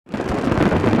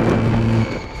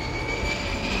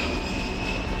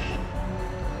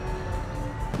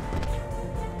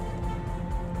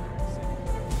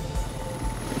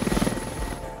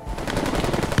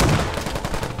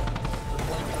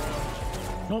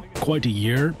not quite a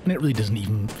year, and it really doesn't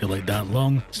even feel like that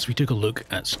long, since we took a look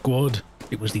at Squad.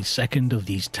 It was the second of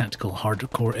these tactical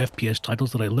hardcore FPS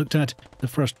titles that I looked at, the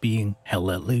first being Hell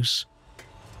Let Loose.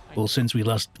 Well, since we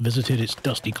last visited its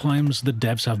dusty climes, the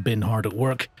devs have been hard at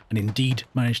work, and indeed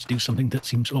managed to do something that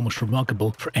seems almost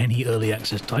remarkable for any early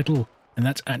access title, and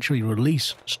that's actually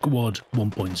release Squad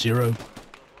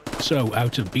 1.0. So,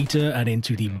 out of beta and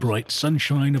into the bright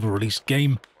sunshine of a released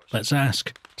game, let's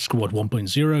ask, Squad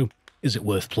 1.0, is it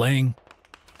worth playing?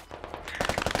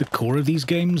 The core of these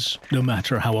games, no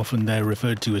matter how often they're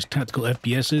referred to as tactical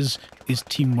FPSs, is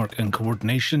teamwork and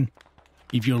coordination.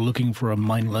 If you're looking for a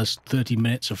mindless 30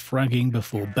 minutes of fragging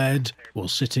before bed, or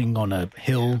sitting on a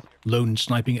hill, lone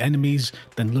sniping enemies,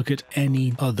 then look at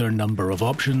any other number of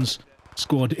options.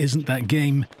 Squad isn't that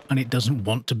game, and it doesn't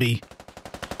want to be.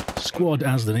 Squad,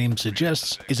 as the name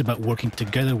suggests, is about working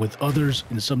together with others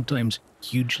in sometimes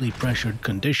hugely pressured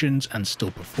conditions and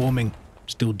still performing,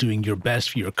 still doing your best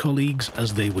for your colleagues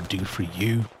as they would do for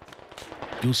you.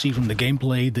 You'll see from the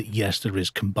gameplay that yes, there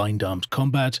is combined arms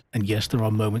combat, and yes, there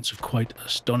are moments of quite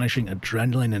astonishing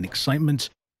adrenaline and excitement,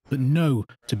 but no,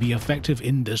 to be effective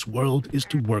in this world is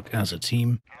to work as a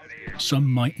team. Some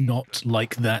might not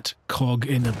like that cog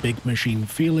in a big machine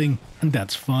feeling, and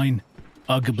that's fine.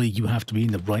 Arguably, you have to be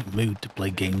in the right mood to play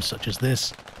games such as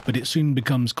this, but it soon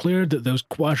becomes clear that those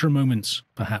quasar moments,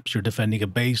 perhaps you're defending a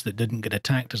base that didn't get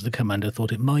attacked as the commander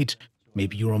thought it might,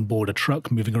 maybe you're on board a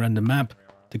truck moving around the map,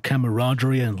 the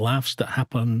camaraderie and laughs that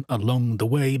happen along the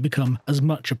way become as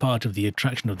much a part of the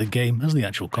attraction of the game as the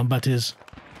actual combat is.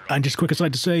 And just a quick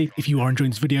aside to say, if you are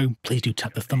enjoying this video, please do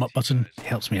tap the thumb up button. It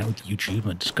helps me out with YouTube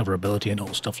and discoverability and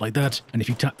all stuff like that. And if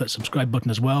you tap that subscribe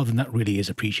button as well, then that really is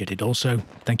appreciated also.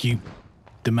 Thank you.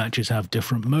 The matches have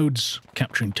different modes,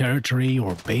 capturing territory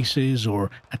or bases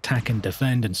or attack and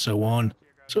defend and so on.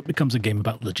 So it becomes a game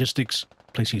about logistics,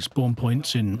 placing spawn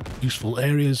points in useful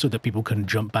areas so that people can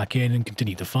jump back in and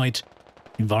continue to fight.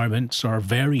 Environments are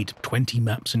varied, 20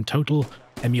 maps in total,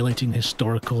 emulating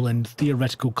historical and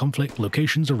theoretical conflict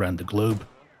locations around the globe.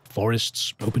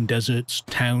 Forests, open deserts,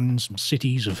 towns, and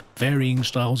cities of varying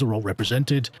styles are all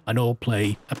represented, and all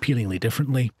play appealingly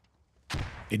differently.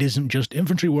 It isn't just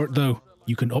infantry work though.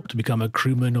 You can opt to become a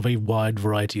crewman of a wide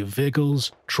variety of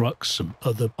vehicles, trucks, and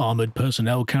other armoured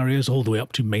personnel carriers all the way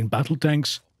up to main battle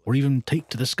tanks, or even take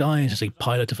to the skies as a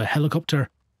pilot of a helicopter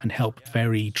and help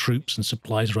ferry troops and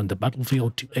supplies around the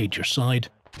battlefield to aid your side.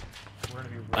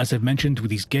 As I've mentioned with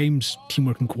these games,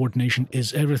 teamwork and coordination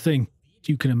is everything.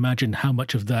 You can imagine how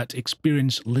much of that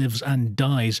experience lives and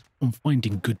dies on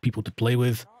finding good people to play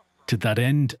with. To that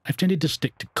end, I've tended to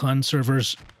stick to clan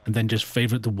servers and then just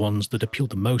favourite the ones that appeal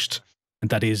the most, and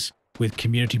that is with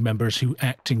community members who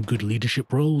act in good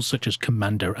leadership roles such as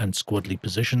commander and squad lead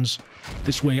positions.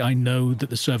 This way I know that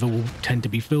the server will tend to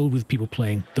be filled with people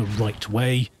playing the right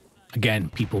way. Again,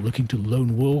 people looking to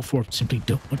lone wolf or simply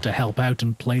don't want to help out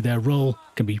and play their role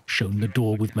can be shown the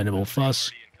door with minimal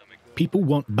fuss. People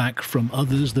want back from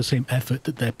others the same effort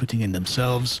that they're putting in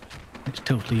themselves. It's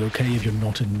totally okay if you're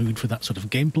not in the mood for that sort of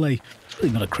gameplay. It's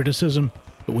really not a criticism.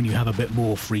 But when you have a bit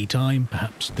more free time,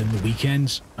 perhaps than the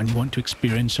weekends, and you want to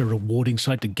experience a rewarding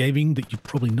side to gaming that you've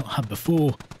probably not had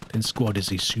before, then Squad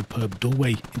is a superb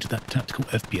doorway into that tactical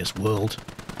FPS world.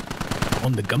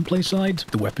 On the gunplay side,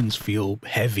 the weapons feel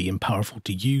heavy and powerful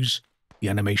to use. The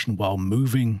animation while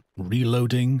moving,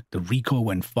 reloading, the recoil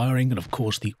when firing, and of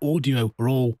course the audio are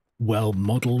all well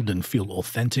modelled and feel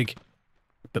authentic.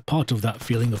 But part of that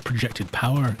feeling of projected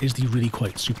power is the really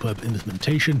quite superb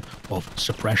implementation of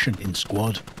suppression in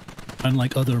Squad.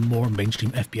 Unlike other more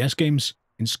mainstream FPS games,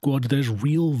 in Squad there's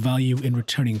real value in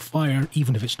returning fire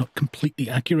even if it's not completely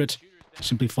accurate.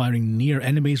 Simply firing near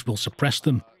enemies will suppress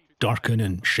them, darken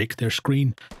and shake their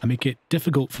screen, and make it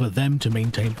difficult for them to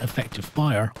maintain effective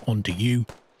fire onto you.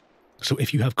 So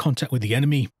if you have contact with the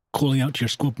enemy, calling out to your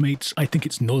squad mates, I think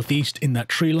it's northeast in that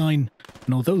tree line,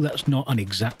 and although that's not an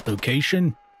exact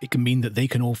location, it can mean that they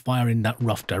can all fire in that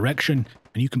rough direction,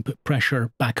 and you can put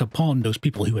pressure back upon those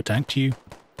people who attacked you.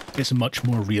 It's a much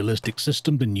more realistic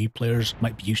system than new players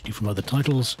might be used to from other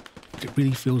titles, but it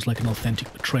really feels like an authentic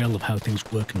portrayal of how things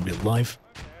work in real life.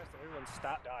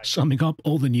 Summing up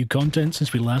all the new content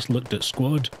since we last looked at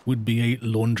Squad would be a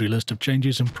laundry list of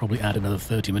changes and probably add another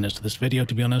 30 minutes to this video,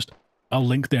 to be honest. I'll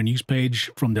link their news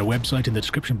page from their website in the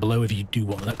description below if you do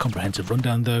want that comprehensive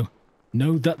rundown though.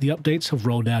 Know that the updates have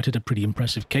rolled out at a pretty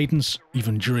impressive cadence,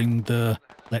 even during the,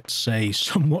 let's say,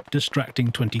 somewhat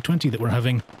distracting 2020 that we're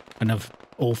having, and have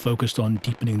all focused on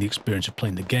deepening the experience of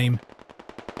playing the game.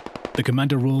 The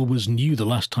commander role was new the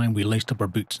last time we laced up our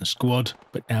boots in Squad,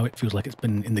 but now it feels like it's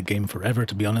been in the game forever,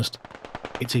 to be honest.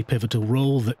 It's a pivotal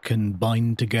role that can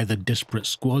bind together disparate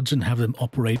squads and have them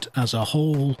operate as a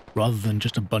whole, rather than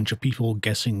just a bunch of people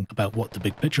guessing about what the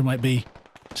big picture might be.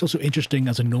 It's also interesting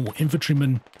as a normal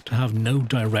infantryman to have no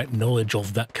direct knowledge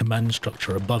of that command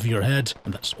structure above your head,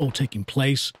 and that's all taking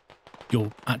place.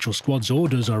 Your actual squad's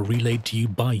orders are relayed to you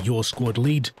by your squad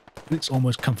lead. It's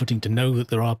almost comforting to know that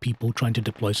there are people trying to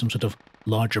deploy some sort of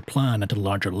larger plan at a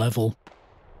larger level.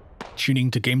 Tuning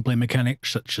to gameplay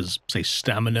mechanics such as, say,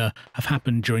 stamina have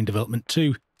happened during development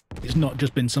too. It's not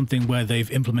just been something where they've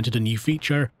implemented a new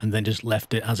feature and then just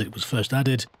left it as it was first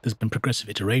added. There's been progressive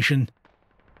iteration.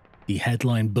 The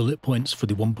headline bullet points for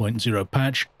the 1.0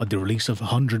 patch are the release of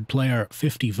 100-player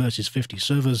 50 versus 50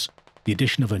 servers, the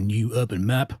addition of a new urban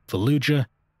map, Fallujah,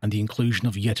 and the inclusion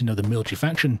of yet another military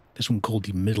faction, this one called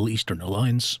the Middle Eastern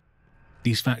Alliance.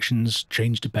 These factions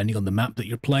change depending on the map that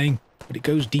you're playing, but it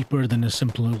goes deeper than a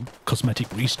simple cosmetic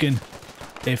reskin.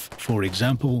 If, for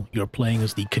example, you're playing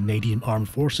as the Canadian Armed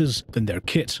Forces, then their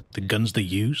kit, the guns they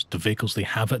use, the vehicles they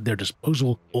have at their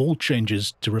disposal, all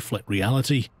changes to reflect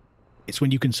reality. It's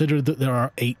when you consider that there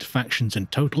are 8 factions in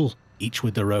total, each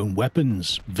with their own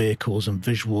weapons, vehicles and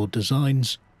visual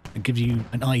designs. It gives you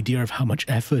an idea of how much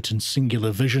effort and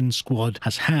singular vision Squad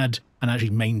has had and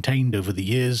actually maintained over the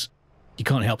years. You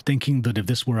can't help thinking that if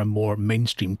this were a more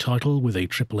mainstream title with a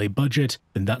AAA budget,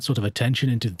 then that sort of attention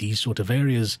into these sort of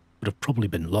areas would have probably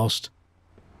been lost.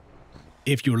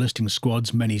 If you're listing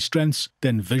Squad's many strengths,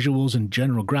 then visuals and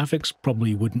general graphics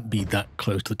probably wouldn't be that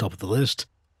close to the top of the list.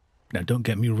 Now, don't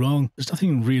get me wrong, there's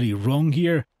nothing really wrong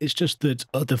here. It's just that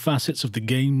other facets of the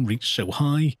game reach so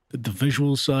high that the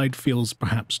visual side feels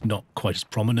perhaps not quite as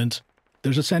prominent.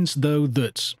 There's a sense, though,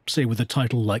 that, say with a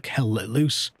title like Hell Let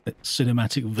Loose, that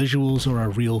cinematic visuals are a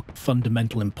real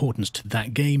fundamental importance to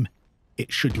that game.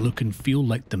 It should look and feel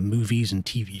like the movies and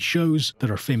TV shows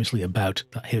that are famously about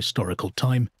that historical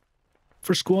time.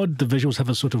 For Squad, the visuals have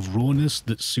a sort of rawness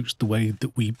that suits the way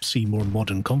that we see more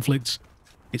modern conflicts.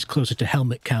 It's closer to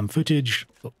helmet cam footage,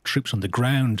 troops on the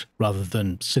ground, rather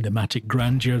than cinematic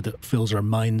grandeur that fills our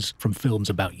minds from films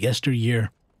about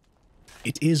yesteryear.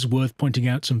 It is worth pointing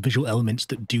out some visual elements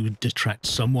that do detract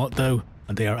somewhat though,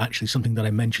 and they are actually something that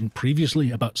I mentioned previously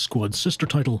about Squad's sister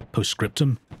title,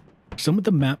 Postscriptum. Some of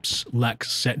the maps lack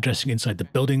set dressing inside the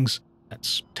buildings,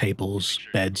 that's tables,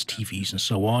 beds, TVs and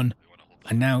so on.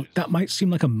 And now, that might seem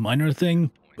like a minor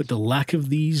thing, but the lack of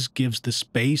these gives the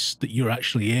space that you're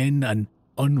actually in an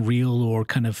unreal or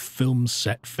kind of film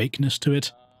set fakeness to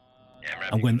it.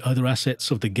 And when other assets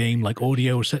of the game like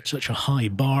audio set such a high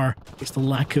bar, it's the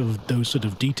lack of those sort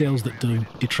of details that do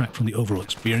detract from the overall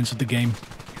experience of the game.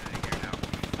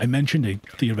 I mentioned a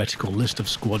theoretical list of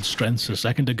Squad strengths a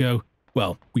second ago.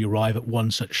 Well, we arrive at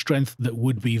one such strength that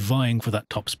would be vying for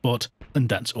that top spot, and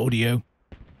that's audio.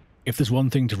 If there's one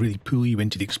thing to really pull you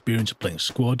into the experience of playing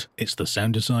Squad, it's the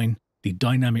sound design. The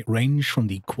dynamic range from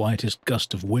the quietest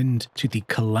gust of wind to the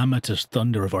calamitous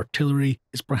thunder of artillery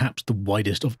is perhaps the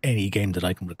widest of any game that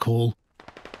I can recall.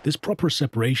 This proper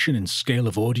separation and scale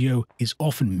of audio is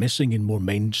often missing in more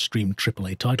mainstream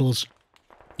AAA titles.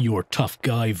 Your tough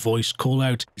guy voice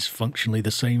call-out is functionally the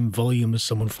same volume as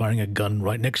someone firing a gun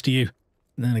right next to you.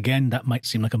 And then again, that might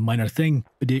seem like a minor thing,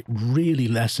 but it really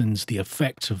lessens the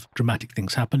effect of dramatic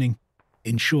things happening.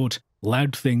 In short,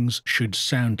 loud things should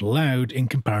sound loud in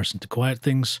comparison to quiet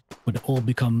things. When it all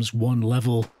becomes one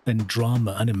level, then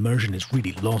drama and immersion is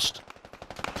really lost.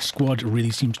 Squad really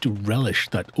seems to relish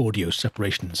that audio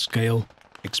separation and scale.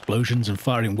 Explosions and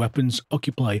firing weapons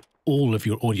occupy all of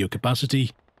your audio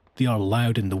capacity. They are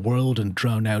loud in the world and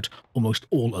drown out almost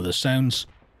all other sounds.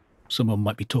 Someone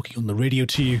might be talking on the radio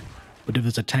to you, but if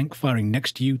there's a tank firing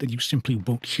next to you, then you simply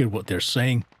won't hear what they're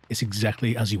saying. It's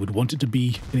exactly as you would want it to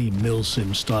be in a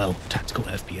milsim-style tactical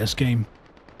FPS game.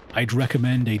 I'd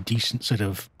recommend a decent set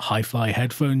of hi-fi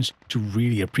headphones to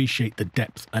really appreciate the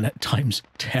depth and at times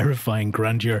terrifying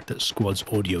grandeur that Squad's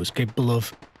audio is capable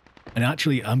of. And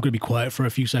actually, I'm going to be quiet for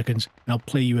a few seconds and I'll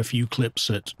play you a few clips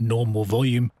at normal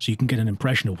volume so you can get an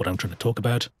impression of what I'm trying to talk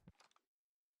about.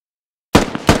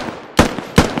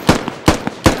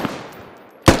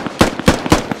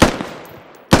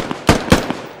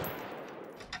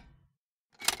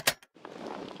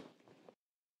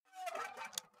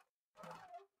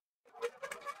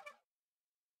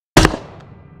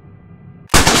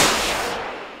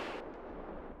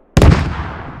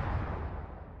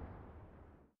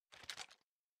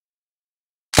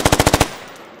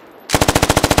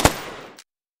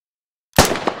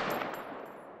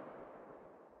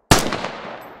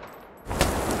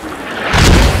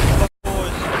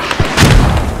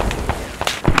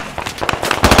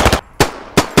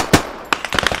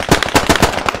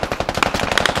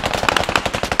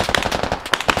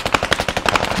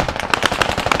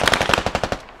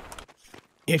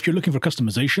 If you're looking for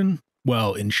customization,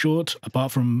 well, in short,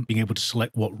 apart from being able to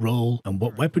select what role and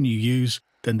what weapon you use,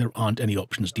 then there aren't any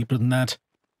options deeper than that.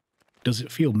 Does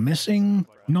it feel missing?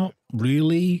 Not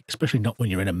really, especially not when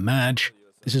you're in a match.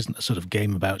 This isn't a sort of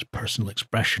game about personal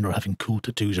expression or having cool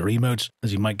tattoos or emotes,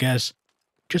 as you might guess.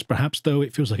 Just perhaps, though,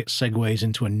 it feels like it segues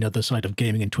into another side of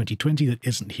gaming in 2020 that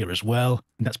isn't here as well,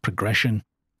 and that's progression.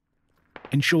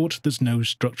 In short, there's no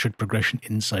structured progression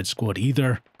inside Squad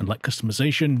either, and like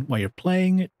customization, while you're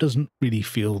playing, it doesn't really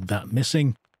feel that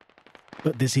missing.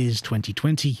 But this is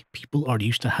 2020. People are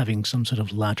used to having some sort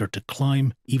of ladder to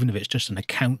climb, even if it's just an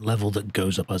account level that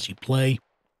goes up as you play.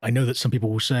 I know that some people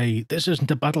will say, this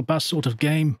isn't a Battle Pass sort of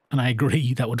game, and I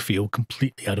agree that would feel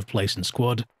completely out of place in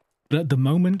Squad. But at the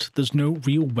moment, there's no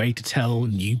real way to tell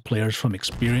new players from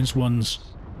experienced ones.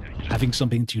 Having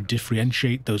something to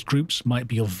differentiate those groups might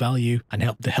be of value and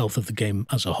help the health of the game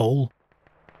as a whole.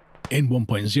 In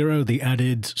 1.0, they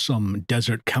added some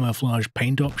desert camouflage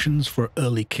paint options for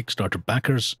early Kickstarter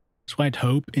backers, so I'd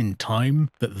hope in time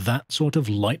that that sort of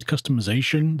light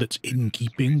customization that's in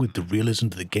keeping with the realism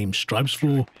that the game strives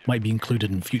for might be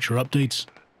included in future updates.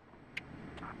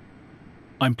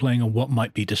 I'm playing on what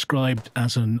might be described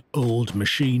as an old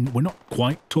machine. We're not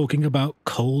quite talking about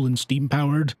coal and steam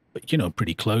powered, but you know,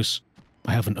 pretty close.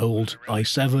 I have an old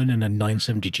i7 and a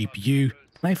 970 GPU, and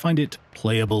I find it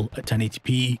playable at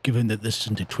 1080p given that this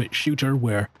isn't a Twitch shooter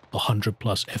where 100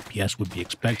 plus FPS would be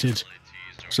expected.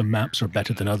 Some maps are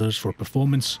better than others for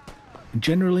performance.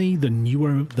 Generally, the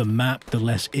newer the map, the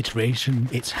less iteration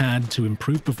it's had to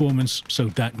improve performance, so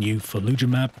that new Fallujah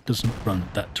map doesn't run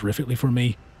that terrifically for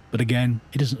me. But again,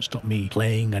 it doesn't stop me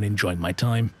playing and enjoying my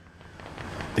time.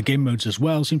 The game modes as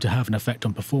well seem to have an effect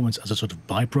on performance as a sort of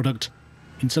byproduct.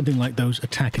 In something like those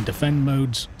attack and defend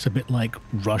modes, it's a bit like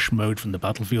rush mode from the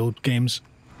Battlefield games.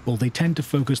 Well, they tend to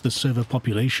focus the server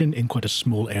population in quite a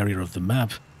small area of the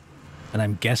map. And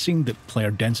I'm guessing that player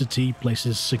density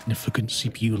places significant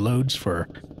CPU loads for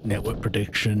network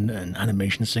prediction and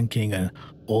animation syncing and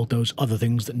all those other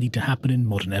things that need to happen in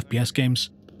modern FPS games.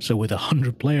 So with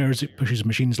 100 players, it pushes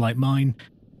machines like mine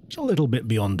just a little bit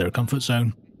beyond their comfort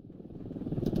zone.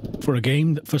 For a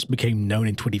game that first became known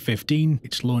in 2015,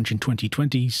 its launch in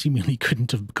 2020 seemingly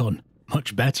couldn't have gone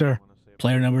much better.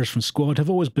 Player numbers from Squad have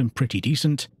always been pretty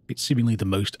decent. It's seemingly the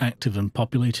most active and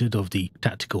populated of the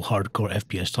tactical hardcore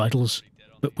FPS titles.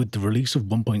 But with the release of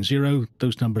 1.0,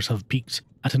 those numbers have peaked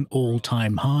at an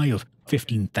all-time high of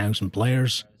 15,000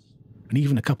 players. And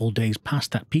even a couple of days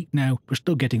past that peak now, we're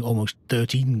still getting almost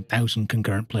 13,000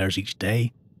 concurrent players each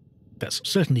day. That's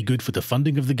certainly good for the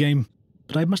funding of the game,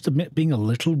 but I must admit being a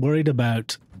little worried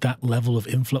about that level of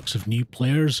influx of new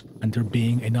players and there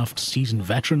being enough seasoned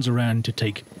veterans around to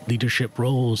take leadership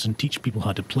roles and teach people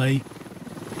how to play.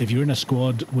 If you're in a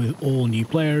squad with all new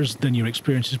players, then your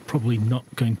experience is probably not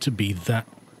going to be that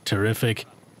terrific.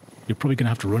 You're probably going to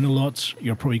have to run a lot,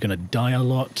 you're probably going to die a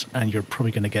lot, and you're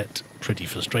probably going to get pretty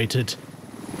frustrated.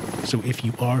 So if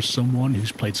you are someone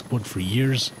who's played Squad for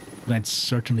years, then I'd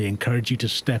certainly encourage you to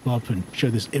step up and show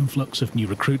this influx of new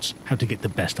recruits how to get the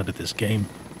best out of this game.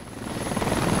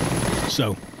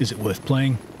 So, is it worth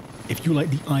playing? If you like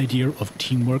the idea of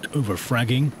teamwork over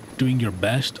fragging, doing your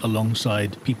best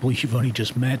alongside people you've only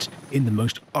just met in the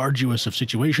most arduous of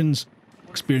situations,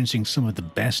 experiencing some of the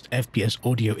best FPS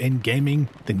audio in gaming,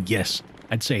 then yes,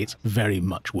 I'd say it's very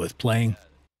much worth playing.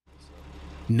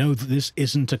 Know that this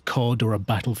isn't a COD or a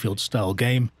Battlefield style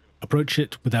game. Approach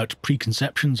it without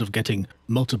preconceptions of getting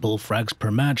multiple frags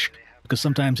per match, because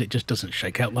sometimes it just doesn't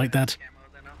shake out like that.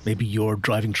 Maybe you're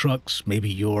driving trucks, maybe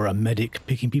you're a medic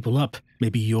picking people up,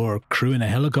 maybe you're crewing a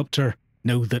helicopter.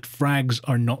 Know that frags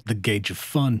are not the gauge of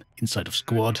fun inside of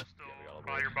Squad.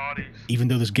 Even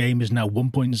though this game is now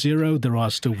 1.0, there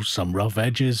are still some rough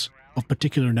edges. Of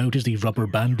particular note is the rubber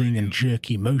banding and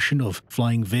jerky motion of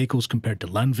flying vehicles compared to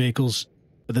land vehicles.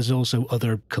 But there's also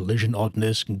other collision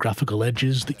oddness and graphical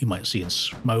edges that you might see in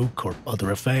smoke or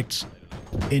other effects.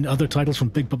 In other titles from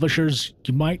big publishers,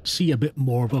 you might see a bit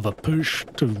more of a push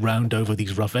to round over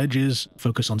these rough edges,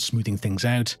 focus on smoothing things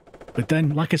out. But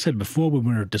then, like I said before when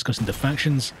we were discussing the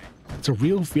factions, it's a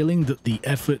real feeling that the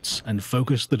efforts and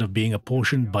focus that are being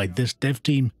apportioned by this dev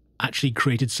team actually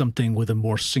created something with a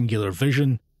more singular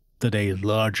vision, that a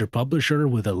larger publisher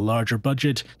with a larger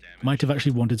budget might have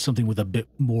actually wanted something with a bit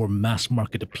more mass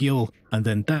market appeal, and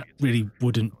then that really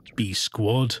wouldn't be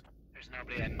Squad.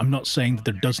 I'm not saying that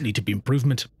there doesn't need to be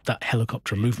improvement, that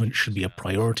helicopter movement should be a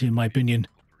priority in my opinion,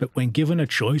 but when given a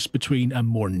choice between a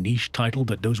more niche title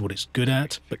that knows what it's good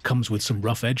at, but comes with some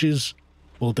rough edges,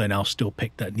 well then I'll still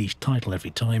pick that niche title every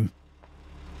time.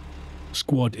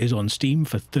 Squad is on Steam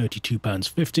for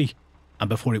 £32.50, and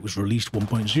before it was released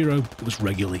 1.0, it was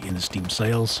regularly in Steam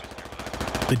sales.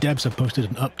 The devs have posted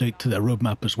an update to their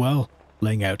roadmap as well,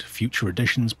 laying out future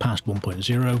additions past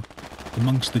 1.0.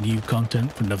 Amongst the new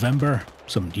content for November,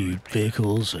 some new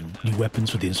vehicles and new weapons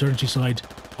for the insurgency side,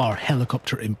 are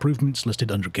helicopter improvements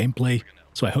listed under gameplay,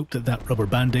 so I hope that rubber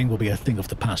banding will be a thing of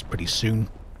the past pretty soon.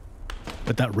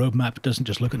 But that roadmap doesn't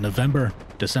just look at November.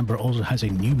 December also has a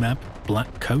new map,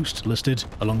 Black Coast, listed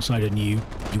alongside a new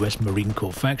US Marine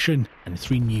Corps faction and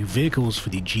 3 new vehicles for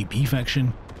the GP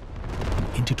faction.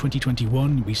 Into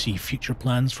 2021, we see future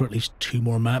plans for at least 2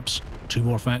 more maps, 2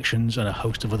 more factions, and a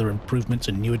host of other improvements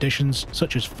and new additions,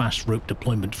 such as fast rope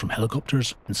deployment from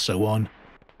helicopters, and so on.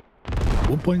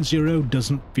 1.0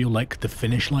 doesn't feel like the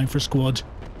finish line for Squad,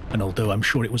 and although I'm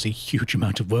sure it was a huge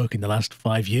amount of work in the last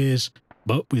 5 years,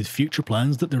 but with future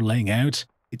plans that they're laying out,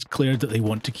 it's clear that they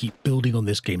want to keep building on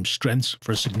this game's strengths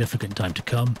for a significant time to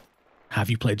come. Have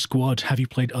you played Squad? Have you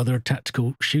played other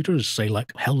tactical shooters, say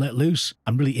like Hell Let Loose?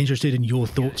 I'm really interested in your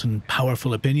thoughts and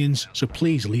powerful opinions, so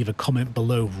please leave a comment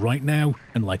below right now,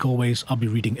 and like always, I'll be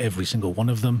reading every single one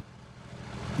of them.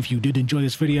 If you did enjoy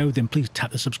this video, then please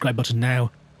tap the subscribe button now.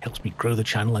 It helps me grow the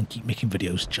channel and keep making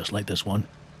videos just like this one.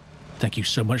 Thank you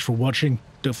so much for watching.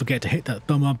 Don't forget to hit that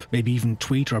thumb up, maybe even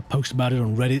tweet or post about it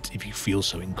on Reddit if you feel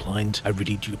so inclined. I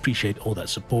really do appreciate all that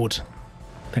support.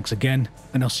 Thanks again,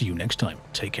 and I'll see you next time.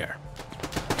 Take care.